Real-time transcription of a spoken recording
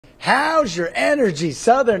How's your energy,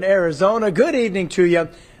 Southern Arizona? Good evening to you.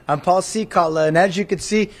 I'm Paul Cicala, and as you can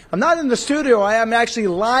see, I'm not in the studio. I am actually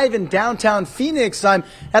live in downtown Phoenix. I'm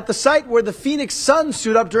at the site where the Phoenix Suns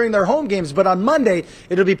suit up during their home games, but on Monday,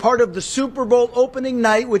 it'll be part of the Super Bowl opening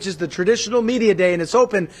night, which is the traditional media day, and it's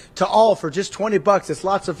open to all for just $20. It's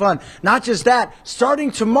lots of fun. Not just that,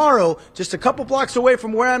 starting tomorrow, just a couple blocks away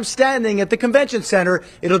from where I'm standing at the convention center,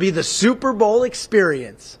 it'll be the Super Bowl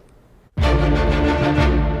experience.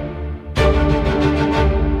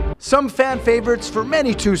 Some fan favorites for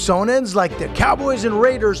many Tucsonans, like the Cowboys and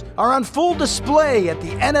Raiders, are on full display at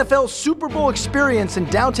the NFL Super Bowl experience in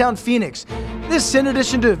downtown Phoenix. This in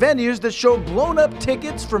addition to venues that show blown-up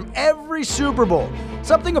tickets from every Super Bowl,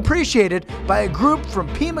 something appreciated by a group from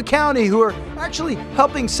Pima County who are actually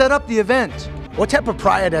helping set up the event. What type of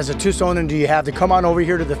pride as a Tucsonan do you have to come on over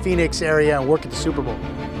here to the Phoenix area and work at the Super Bowl?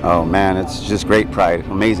 Oh man, it's just great pride,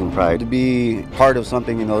 amazing pride. To be part of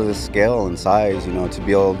something, this scale and size, to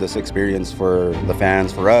build this experience for the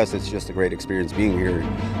fans, for us, it's just a great experience being here.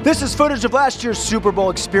 This is footage of last year's Super Bowl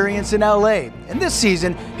experience in LA. And this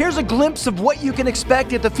season, here's a glimpse of what you can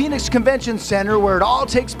expect at the Phoenix Convention Center where it all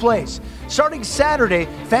takes place. Starting Saturday,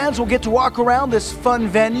 fans will get to walk around this fun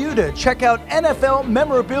venue to check out NFL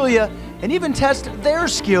memorabilia and even test their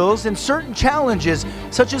skills in certain challenges,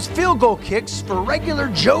 such as field goal kicks for regular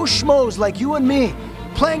Joe Schmoes like you and me,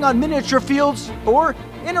 playing on miniature fields, or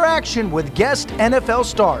interaction with guest NFL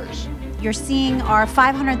stars. You're seeing our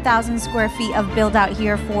 500,000 square feet of build out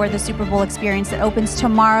here for the Super Bowl experience that opens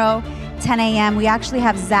tomorrow, 10 a.m. We actually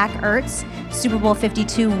have Zach Ertz, Super Bowl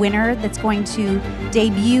 52 winner, that's going to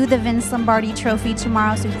debut the Vince Lombardi Trophy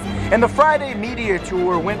tomorrow. And the Friday media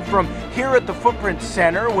tour went from here at the Footprint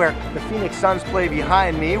Center, where the Phoenix Suns play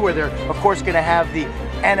behind me, where they're, of course, going to have the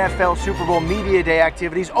NFL Super Bowl Media Day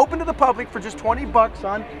activities open to the public for just $20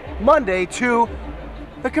 on Monday, to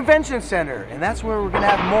the Convention Center. And that's where we're going to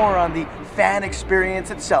have more on the fan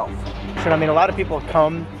experience itself. So, a lot of people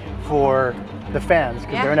come for the fans,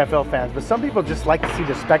 because they're NFL fans, but some people just like to see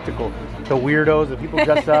the spectacle, the weirdos, the people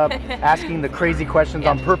dressed up, asking the crazy questions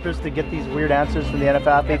on purpose to get these weird answers from the NFL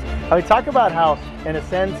athletes. Talk about how, in a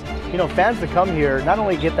sense, fans that come here not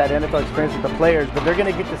only get that NFL experience with the players, but they're going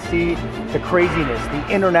to get to see the craziness, the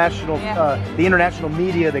international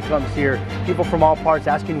media that comes here, people from all parts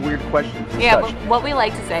asking weird questions. Yeah, but what we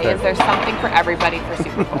like to say is there's something for everybody for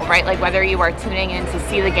Super Bowl, right? Like whether you are tuning in to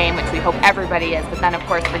see the game, which we hope everybody is, but then of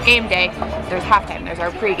course for game day, there's halftime, there's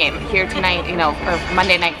our pregame. Here tonight, or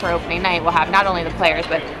Monday night for opening night, we'll have not only the players,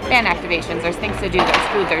 but fan activations. There's things to do, there's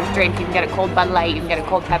food, there's drink. You can get a cold Bud Light, you can get a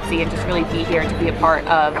cold Pepsi, and just really be here to be a part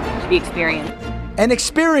of the experience. An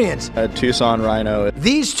experience at Tucson Rhino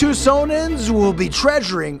these Tucsonans will be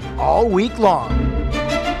treasuring all week long.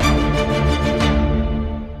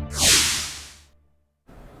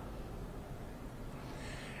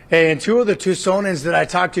 Hey, and two of the Tucsonans that I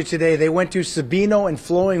talked to today, they went to Sabino and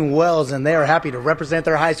Flowing Wells, and they are happy to represent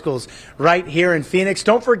their high schools right here in Phoenix.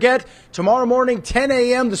 Don't forget, tomorrow morning, 10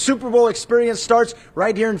 a.m., the Super Bowl experience starts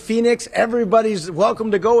right here in Phoenix. Everybody's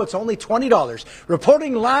welcome to go. It's only $20.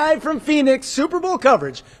 Reporting live from Phoenix, Super Bowl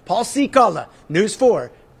coverage, Paul Cicala, News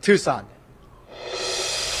 4, Tucson.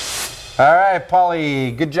 All right,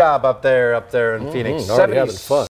 Paulie, good job up there in Phoenix. Already having fun.